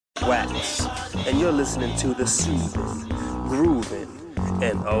Wax, and you're listening to the soothing, grooving,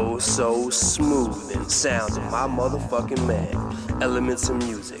 and oh so smoothing sound of my motherfucking man, Elements of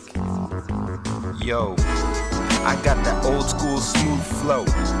Music. Yo, I got that old school smooth flow.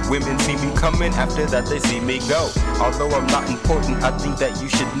 Women see me coming, after that they see me go. Although I'm not important, I think that you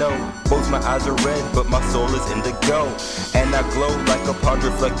should know. Both my eyes are red, but my soul is indigo. And I glow like a pod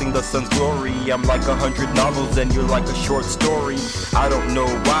reflecting the sun's glory. I'm like 100 novels and you're like a short story. I don't know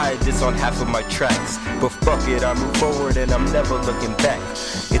why I diss on half of my tracks, but fuck it, I move forward and I'm never looking back.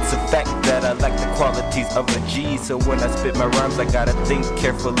 It's a fact that I lack the qualities of a G, so when I spit my rhymes I gotta think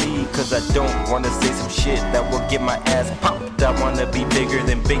carefully, cause I don't wanna say some shit that will get my ass popped. I wanna be bigger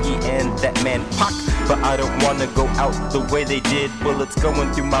than Biggie and that man Pac, but I don't wanna go out the way they did. Bullets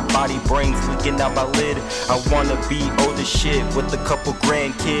going through my body, brains leaking out my lid. I wanna be old as shit with a couple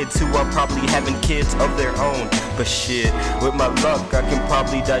grandkids who are probably having kids of their own. But shit, with my luck I can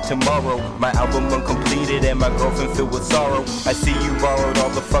probably die tomorrow. My album uncompleted and my girlfriend filled with sorrow. I see you borrowed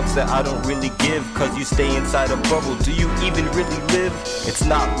all the fucks that I don't really give, cause you stay inside a bubble. Do you even really live? It's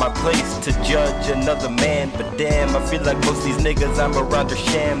not my place to judge another man, but damn, I feel like most of these niggas I'm around are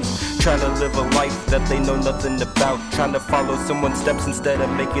shams. Trying to live a life that they know nothing about, trying to follow someone's steps instead of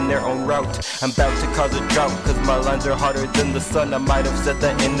making their own route. I'm about to cause a drought, cause my lines are hotter than the sun. I might have said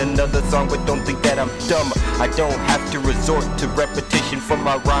that in another song, but don't think that I'm dumb. I don't have to resort to repetition for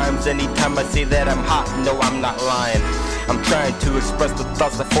my rhymes. Anytime I say that I'm hot, no, I'm not lying. I'm trying to express the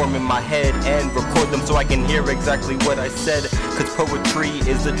thoughts that form in my head and record them so I can hear exactly what I said. Cause poetry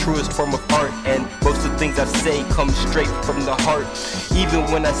is the truest form of art, and most of the things I say come straight from the heart. Even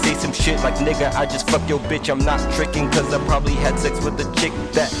when I say some shit like nigga, I just fuck your bitch, I'm not tricking, cause I probably had sex with a chick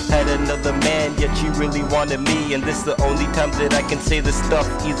that had another man, yet she really wanted me. And this the only time that I can say this stuff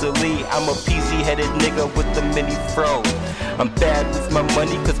easily. I'm a PC-headed nigga with a mini fro. I'm bad with my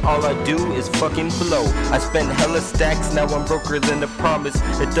money cause all I do is fucking blow. I spent hella stacks, now I'm broker than a promise.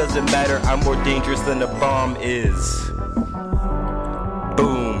 It doesn't matter, I'm more dangerous than a bomb is.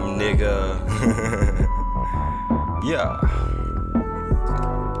 Boom, nigga. Yeah.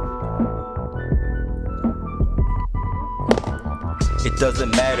 It doesn't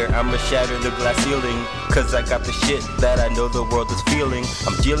matter, I'ma shatter the glass ceiling, cause I got the shit that I know the world is feeling.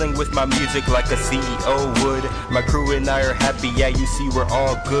 I'm dealing with my music like a CEO would. My crew and I are happy, yeah, you see we're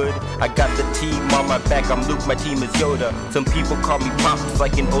all good. I got the team on my back, I'm Luke, my team is Yoda. Some people call me Pops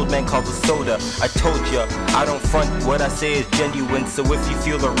like an old man calls a soda. I told ya, I don't front, what I say is genuine. So if you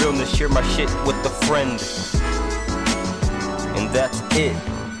feel the realness, share my shit with a friend. And that's it.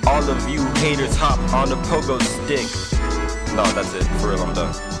 All of you haters hop on a pogo stick. No, that's it. For real, I'm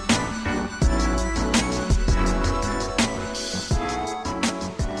done.